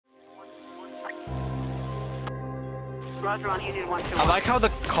Roger on Union 121. I like how the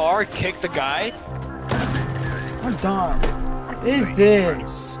car kicked the guy. I'm done. What is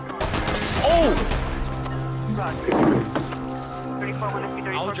this? Oh! Roger. 34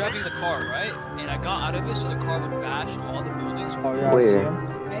 I was driving the car, right? And I got out of it so the car would bash all the buildings. Oh yeah, I see him.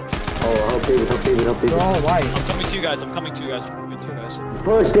 Oh, help David. They're all white. I'm coming to you guys. I'm coming to you guys.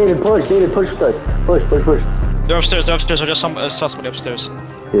 Push, David, push with us. Push. They're upstairs. I just saw somebody upstairs.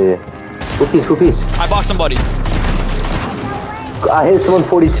 Yeah. Who piece? I boxed somebody. I hit someone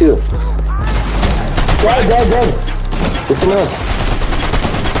 42. Dead. There's someone else.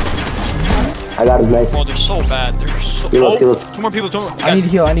 I got him, nice. Oh, they're so bad. They're so... Heal up. Two more people. I need to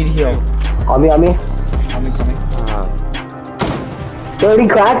heal. On me. I'm coming. 30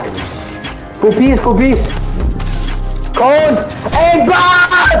 cracked. Full piece. Cone and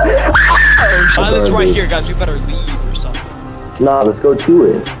bomb! Silence right here, guys. We better leave or something. Nah, let's go to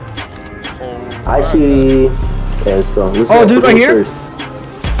it. Oh, I see. Yeah, let's go. Oh, dude, right here?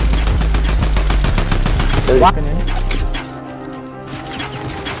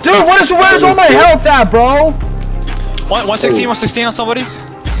 Dude, where's all my health at, bro? 116 on somebody?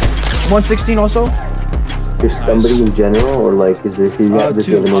 116 also? There's somebody in general, or like, is this two.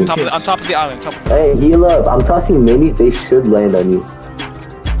 On top of the island. Hey, heal up. I'm tossing minis. They should land on you.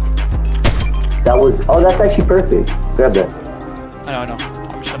 That was... Oh, that's actually perfect. Grab that. I know. I'm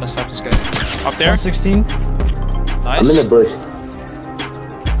just trying to stop this guy. Up there? 116. Nice. I'm in the bush.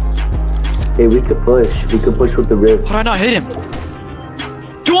 Hey, we could push. We could push with the rib. How did I not hit him?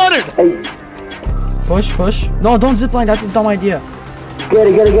 200! Hey. Push. No, don't zipline. That's a dumb idea. Get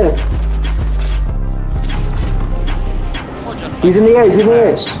it. He's in the air.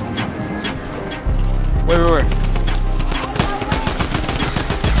 Where?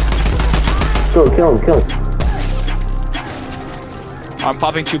 Kill him. I'm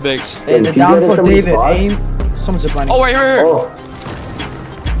popping 2 bigs. Hey, the down for David. Aim. Someone's ziplining. Oh, right here. Oh.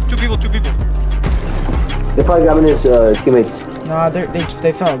 2 people. They're probably grabbing his teammates. Nah, they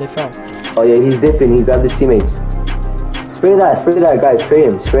fell. Oh yeah, he's dipping. He grabbed his teammates. Spray that, guys.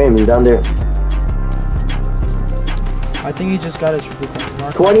 Spray him. He's down there. I think he just got his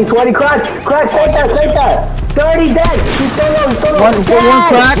mark. 20, crack, snake that. 30 dead. He's solo. One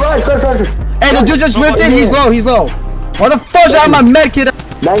cracked. Rush. Hey, the dude just whiffed it. He's low. Why the fuck I have my medkit?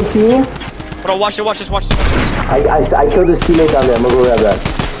 19. Bro, watch this. I killed his teammate down there. I'm gonna go grab that.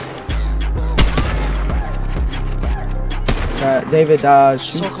 David,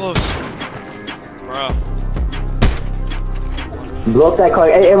 shoot. So close. Bro. Blow up that car.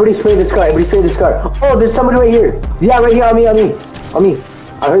 Hey, everybody spray this car. Oh, there's somebody right here. Yeah, right here on me.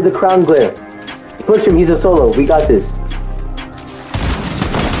 I heard the crown glare. Push him. He's a solo. We got this.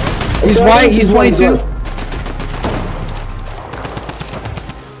 He's white. He's 22.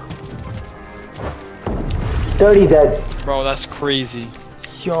 Dead. Bro, that's crazy.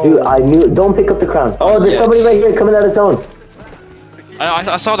 Yo. Dude, I knew. Don't pick up the crown. Oh, there's somebody right here coming out of zone.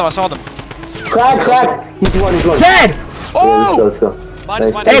 I saw them. Crack. He's one. Dead! Oh! Let's go.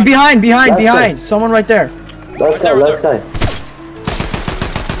 Nice. Hey, behind. Someone right there. Last guy.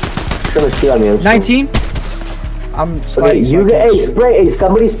 Trying to shoot at me. 19. I'm sliding. Spray.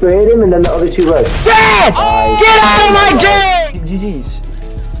 Somebody sprayed him, and then the other 2 rush. Dead! Get out of my game! GG's.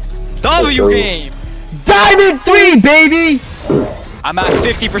 W game. Diamond 3, baby! I'm at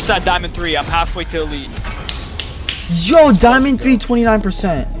 50% Diamond 3. I'm halfway to Elite. Yo, Diamond 3,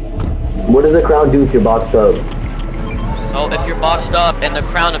 29%. What does the crown do if you're boxed up? Oh, if you're boxed up and the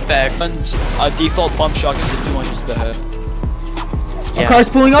crown effect. A default bump shot gets the 200 to the head. Yeah. A car's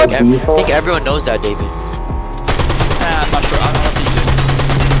pulling up? I think everyone knows that, David. I'm not sure. I don't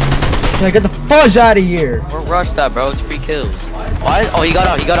think Yeah, get the fudge out of here. We're rushed that, bro. It's 3 kills. Why? Oh, he got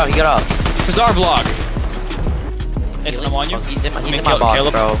off. This is our vlog. Nathan, I'm on you. He's in my box,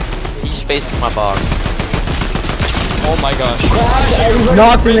 bro. He's facing my box. Oh my gosh.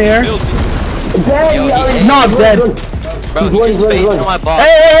 Knocked in the air. Not dead. Bro, he's facing my box.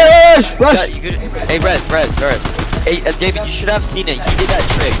 Hey, rush. Hey, Red. Hey, David, you should have seen it. He did that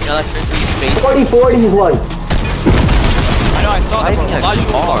trick. You know that trick where you face. 40, he's one. I know, I saw that.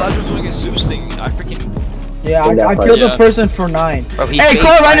 Elijah was doing a Zeus thing. I freaking... Yeah, I killed the person for 9. Bro, hey,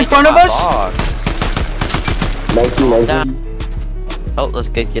 car right in front of us. 19. Oh, let's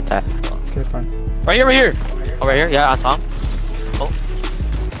get that. Okay, fine. Right here. Oh, right here? Yeah, I saw him. Oh.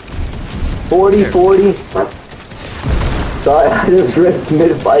 40. Sorry, I just ripped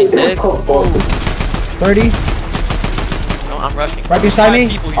mid-fight. 30. No, I'm rushing. Right beside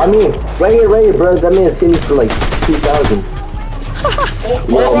me? I mean, right here, bro. That man is skinny for like 2,000.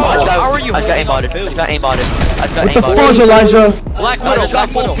 How are you? I got aimbotted. I got aimbotted. I got What the aimbotted. fudge, Elijah? Black I Widow, just got Black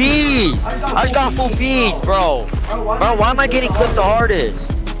full Widow. P's. I just got full P's, bro. Bro, why am I getting clipped the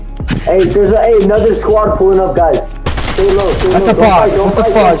hardest? Hey, there's another squad pulling up, guys. Stay low, stay That's low. a bot. Don't What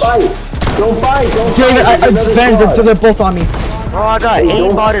the fight, fudge? don't fight. Don't David, fight. There's another Ben, squad. they're both on me. Bro, I got Hey,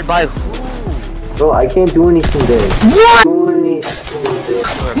 don't- aimbotted by who? Bro, I can't do anything there. What? Do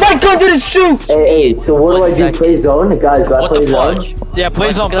anything. My gun didn't shoot! Hey, so what do One I do? second. Play zone? Guys, do I What play the zone? fudge? Yeah,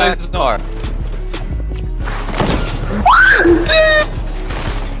 play zone, play zone. Car.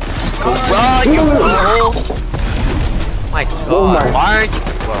 Bro, you butthole. My god, Oh my. why aren't you?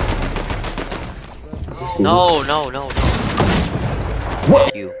 Bro. No.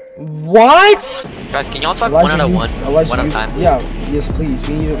 What? You. What? Guys, can y'all talk Elijah, one at a you- one? Elijah, One at a you- time? Yeah, yes, please.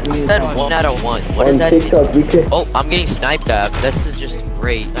 We need I to said talk. one out of one. What On does that mean? TikTok, we can. Oh, I'm getting sniped at. This is just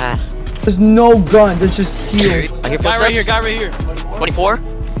great. Ah. There's no gun. There's just heals. I hear Guy right here, footsteps. guy right here. 24.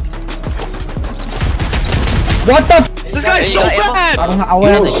 What the? This guy's Hey, so you got ammo? bad! I don't have. I Yo,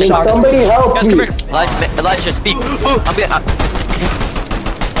 want can to shot. Somebody help Guys, me. come here. Elijah, speak. I'm getting.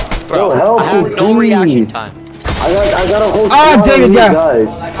 Bro, Bro, help I have me, no reaction please. time. I got a whole Ah, squad David, of you yeah. guys.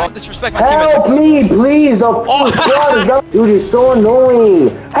 Oh, disrespect my teammates. Help me, please! A full squad is up. Dude, it's so annoying.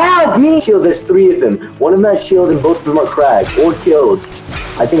 Help me! Shield, there's 3 of them. One of them has shield and both of them are cracked or killed.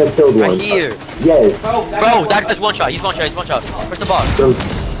 I think I killed one. Right here. Yes. Bro, that's one shot. He's one shot. Where's the box? So,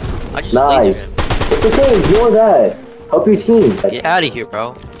 I just nice. lasered him. It's okay, ignore that. Help your team. Get out of here,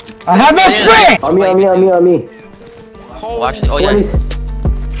 bro. I have no sprint. On me. Oh, actually, oh yeah. 20.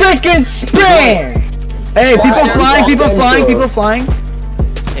 Freaking sprint. Hey, people flying. People flying.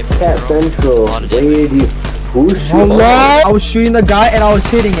 Hey, Cat bro. Central. A lot of Where damage. did you? Who shot? Hello. I was shooting the guy and I was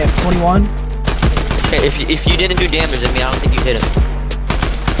hitting it. 21. Okay, if you didn't do damage, I mean, I don't think you hit him.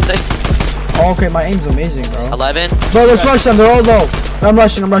 Oh, okay, my aim's amazing, bro. 11. Bro, let's rush them. They're all low. I'm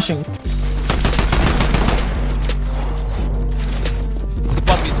rushing. It's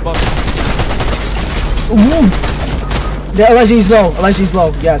above me, it's above me. Ooh. Yeah, Elijah's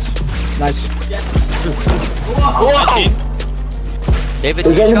low. Yes. Nice. Whoa! David,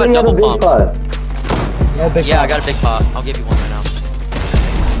 you Does just got anybody have a double big pumped. pot? No big Yeah, I pop. got a big pot. I'll give you one right now.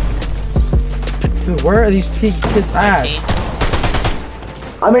 Dude, where are these kids at?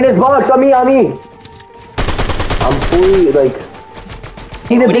 I'm in this box. On me. I'm fully like.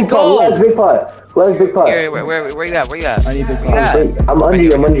 Hey, Need a where'd he big pot. go? Who has big pot? Here, where you at? Where you at? I need big pop. Yeah. I'm under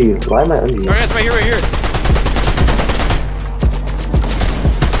you. Why am I under you? Right here, right here.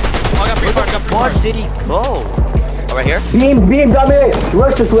 Oh, I got free fire, Where did he go? Oh, right here? Beam, dominate.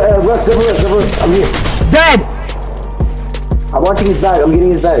 Rush this way. Rush. I'm here. Dead. I'm watching his bag. I'm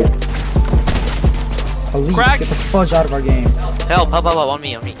getting his bag. Elise, Cracked. get the fudge out of our game. Help, on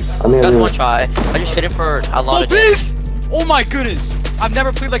me. I'm here. That's one shot. I just hit him for a lot Oh, of damage. beast! Oh my goodness. I've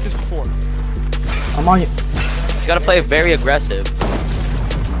never played like this before. I'm on you. You gotta play very aggressive.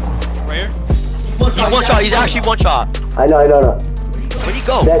 Right here. He's one shot. He's actually one shot. I know. Where'd he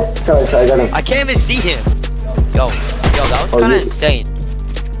go? Dead. Sorry. I got him. I can't even see him. Yo, that was Oh, kind of you- insane.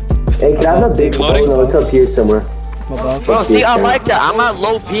 Hey, can I have that big pot? Loading? No, it's up here somewhere. Above. Bro, see, I Okay. like that. I'm at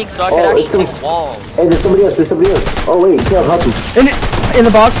low peak, so I Oh, can it's actually some- take walls. Hey, there's somebody else. Oh wait, can't help him. In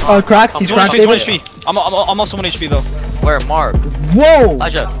the box. Cracks. He's He's 1 cracked. HP, 1 David. HP. I'm also 1 HP though. Where, Mark? Whoa.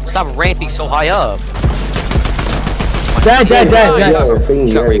 Elijah, stop ramping so high up. Dead. Yeah, Yes. thingy,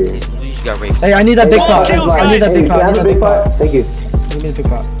 You got yeah, raped. yeah. You just got raped. Hey, I need that big Whoa, pot. kills, I need that guys. big Hey, pot. can I have a big pot? Thank you. Give me the big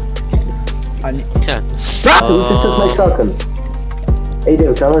pot. I need. Who just took my shotgun? Hey,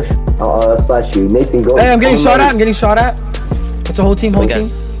 David, can I splash you? Nathan, go. Hey, I'm getting Oh, shot nice. at. It's a whole team. Then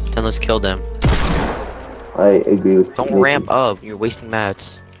let's kill them. I agree with you. Don't Nathan. ramp up. You're wasting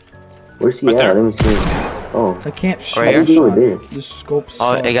mats. Where's he Right at? there. Let me see. Oh. I can't shoot. Right here? Over there. The scope Oh,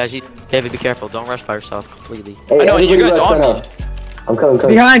 sucks. hey guys, David, be careful. Don't rush by yourself completely. Hey, I know, I need you everybody guys rush on right me. now. I'm coming.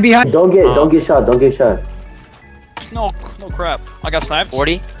 Behind. Don't get shot. No crap. I got sniped.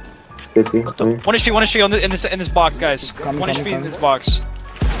 40? 50. 1 HP in this box, guys. Coming, 1 HP in coming. this box.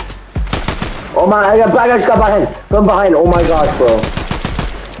 Oh my, I just got behind. From behind. Oh my gosh, bro.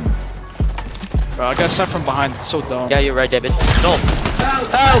 Bro, I got sniped from behind. It's so dumb. Yeah, you're right, David. No.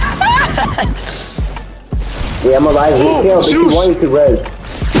 Help! Yeah, I'm alive. Hey, Kale, if you want, you can res.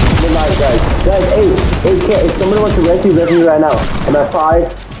 I'm alive, guys. Guys, hey, Kale, if someone wants to res me right now. I'm at 5.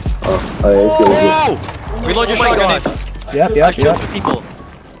 Oh, let's go. Oh! Reload your Oh my shotgun, God. Nathan. Yep. I killed 2 people.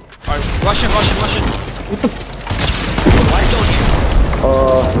 Alright, rush in. Why don't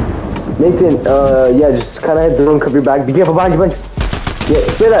you? Nathan, yeah, just kind of head the room, cover your back. Be careful behind you. Yeah,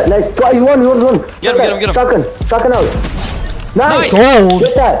 spray that. Nice. Twice, one. Get him. Shotgun out. Nice. Gold.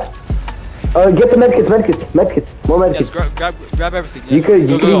 Get that. Get the medkits. More medkits. Yes, grab everything. Yeah. You could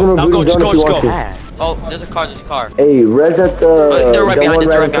even Now remove go, the zone just if go, you just want go. to. Oh, there's a car. Hey, res at the. They're right behind us.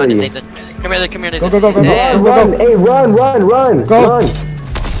 They're right behind us, you. Nathan. Come here, Nathan. Go. Damn. Run! Hey, run! Go. Run!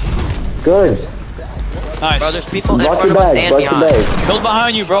 Good. Nice. Bro, there's people in Watch front your of us bag. and Watch your behind. bag. Build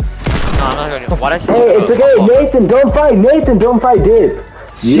behind you, bro. No, I'm not gonna. Why'd I say Hey, it's okay. Nathan, don't fight. Dip.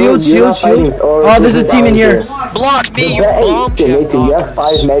 Shield. Oh, there's a team in here. Block me, you bum. Nathan, you have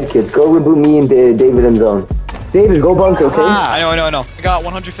 5 medkits. Go reboot me and David in zone. David, go bunker, okay? I know. I got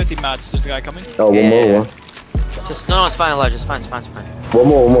 150 mats. There's a guy coming. Oh, one more. Just no, it's fine, Elijah. It's fine. One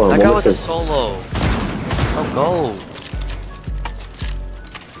more. That guy was a solo. Oh, go.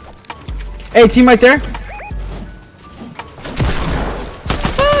 Hey, team right there.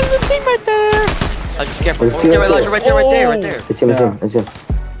 There's a team right there. Elijah, be careful. Right there. It's him. Yeah.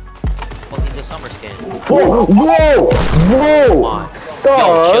 Oh, he's a summer skin. Whoa! Come on. Sir!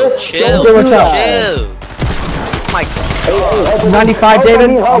 Yo, chill. Don't watch out. Chill. Oh my God. 95, David.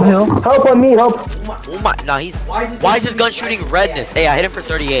 On the hill. Help on me, help! Oh my. Nah, he's. Why is his gun shooting redness? Hey, I hit him for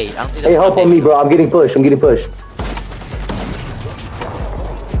 38. I don't think that's Hey, help on me, bro. I'm getting pushed.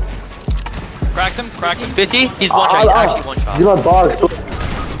 Cracked him. 50? He's one shot. He's actually one shot. He's in my box, bro.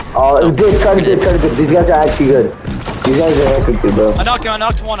 Oh, good. Try to dip. These guys are actually good. These guys are actually good, bro. I knocked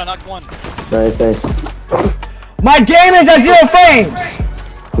one. Nice. My game is at 0 frames.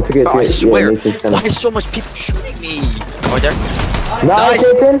 It's okay. Bro, I swear. Nathan's kinda- Why is so much people shooting me? Oh, there. Nice,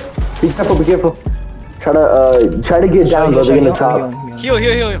 Nathan. Be careful. Try to get down, bro. They're gonna chop. Heal.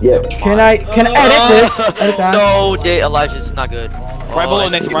 Yeah. Can I edit this? Edit that. No, Elijah, it's not good. Right below,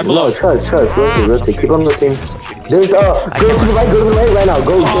 Nathan. Right below. No, trust. Rotate. Keep on rotating. There's go to the right right now.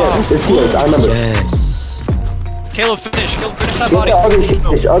 Go there. There's heals. I remember. Yes. Caleb, finish that Get body. the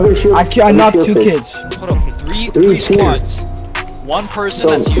other shield. I knocked 2 kids. Hold on. Three squads. One person,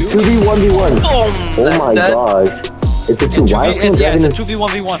 that's you. 2v1v1. Oh my gosh. It's a 2. Why is it it's a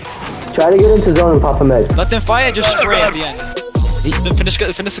 2v1v1. Try to get into zone and pop a med. Let them fight and just spray at the end. Finish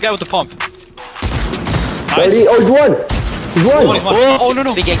the guy with the pump. Nice. Oh, he's one. Oh,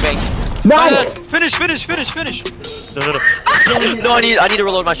 no. Big gangbang. Nice. Finish. No, I need to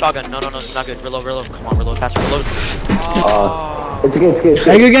reload my shotgun. No, it's not good. Reload. Come on, reload faster. Reload. It's okay.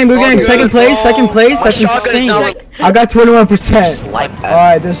 Hey, good game. Second place. That's shotgun is insane. now I got 21%. like that.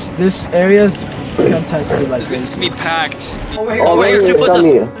 Alright, this area's contested like It's this. gonna be packed. Oh, wait, it's two on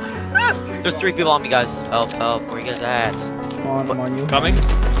me. footsteps. There's 3 people on me, guys. Help. Where you guys at? I'm on you. Coming.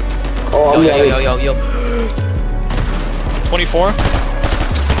 Oh, Yo. 24.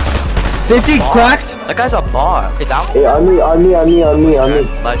 50 cracked. That guy's a bot. Okay, that one. Hey, on me.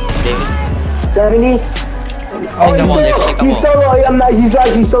 Like, David. 70. Oh, That one, David. Take that He's one. solo. He's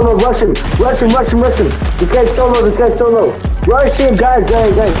actually solo. Rush him. This guy's solo. Rush him, guys.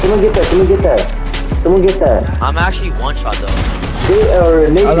 Someone get that. I'm actually one shot though.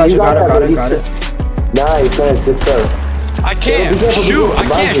 Nate, I thought you got it. Nice, good stuff. I can't shoot.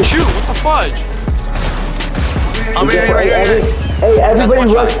 What the fudge? I'm here. Hey,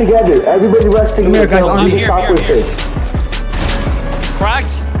 everybody rush together. Come here, guys, on here.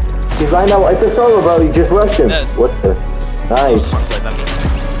 Cracked. He's right now. It's a solo, bro. You just rush him. Yes. What the? Nice. Smart play by me.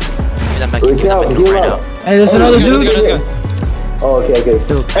 Give me that mech, Heal right up. now. Hey, there's another Let's dude. go. Oh, okay.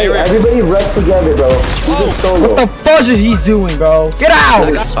 Hey, Right. everybody rush together, bro. He's just solo. What the fudge is he doing, bro? Get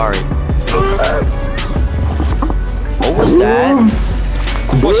out! Sorry. What was that?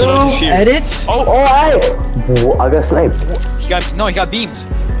 What's here? Edit? Oh, I got sniped. he got beamed.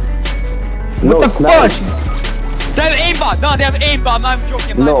 No, What the sniped. fudge? They have aimbot. No, they have aimbot. I'm not even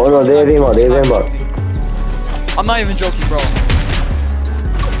joking. No, they have aimbot. I'm not even joking, bro.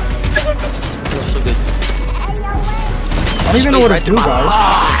 So good. I don't even know what to do, guys.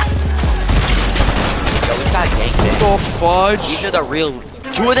 Yo, we got gangbang. The fudge? These are the real.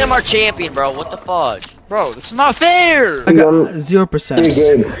 2 of them are champion, bro. What the fudge? Bro, this is not fair. I got Your 0%.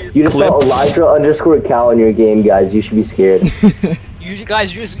 game. You just saw Elijah_Cal in your game, guys. You should be scared. You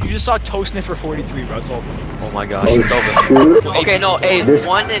just saw Toe Sniffer 43, bro. It's over. Oh my gosh, it's over. Okay, no, hey, This-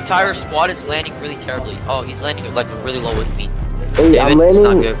 one entire squad is landing really terribly. Oh, he's landing like really low with me. Hey, I'm David, it's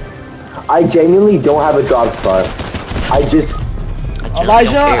not landing. good. I genuinely don't have a drop spot. I just. I generally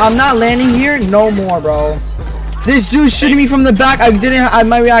Elijah, don't care. I'm not landing here no more, bro. This dude shooting me from the back.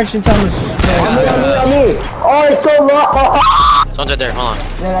 My reaction time was. On me. Oh, it's so low. Someone's right there, hold on.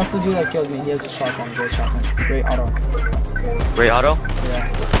 Yeah, that's the dude that killed me. He has a shotgun. Great shotgun. Great auto. Ray Auto? Yeah.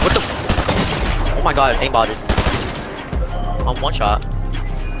 What the? Oh my god, aimbotted. I'm one shot.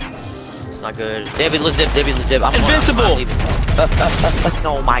 It's not good. David, let's dip. I'm Invincible!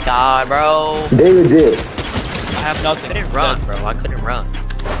 Oh my god, bro. David did. I have nothing. I couldn't run, bro. I couldn't run.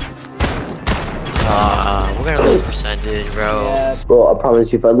 We're gonna lose percentage, bro. Yeah, Bro, I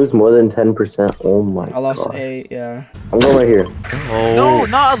promise you, if I lose more than 10%, oh my god. I lost 8. Yeah. I'm going right here. No,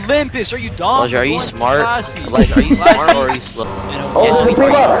 not Olympus. Are you dumb? Elijah, are you Going to smart? Classy. Elijah, are you smart or are you slow? Oh, Yes, the we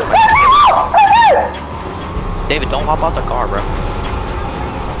people! David, don't hop out the car, bro.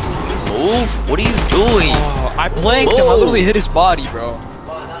 Move? What are you doing? Oh, I blanked him. I literally hit his body, bro.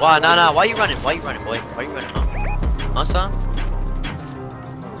 Wow, nah. Why you running? Why you running, boy? Why you running, huh? Son?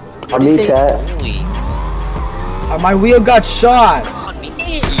 On me, chat. Doing? My wheel got shot. On me.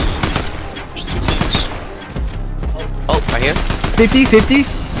 There's 2 teams. Oh, right here. 50.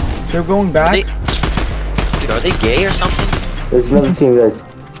 They're going back. Dude, are they gay or something? There's another team, guys.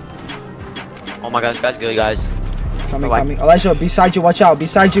 Oh my god, this guy's good, guys. Coming. Elijah, beside you. Watch out.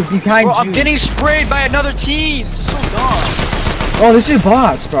 Beside you. Behind Bro, you. I'm getting sprayed by another team. This is so dumb. Oh, this is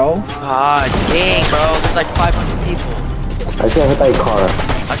bots, bro. Ah, dang, bro. There's like 500 people. I just got hit by a car.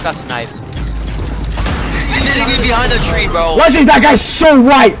 I just got sniped. He's sitting behind the tree, bro. Elijah, that guy's so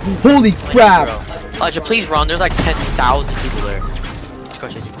right. Holy crap. Bro. Elijah, please run. There's like 10,000 people there. Let's go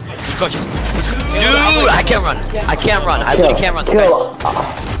chase him. Let's go chase him. Let's go. Dude, I can't run. I can't run. I literally can't run. Kill.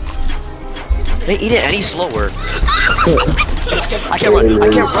 They eat it any slower. I can't run. I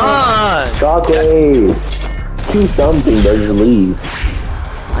can't run. Shockwave. Do something, bro. Just leave.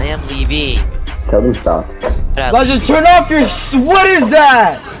 I am leaving. Tell them stop. Elijah, turn off your. What is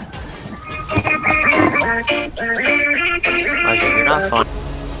that? Elijah, you're not fun.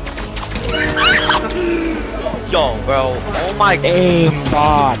 Yo, bro. Oh my.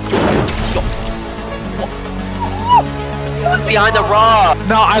 Aimbot. Yo. He was behind the rock.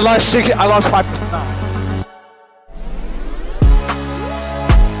 No, I lost 5%.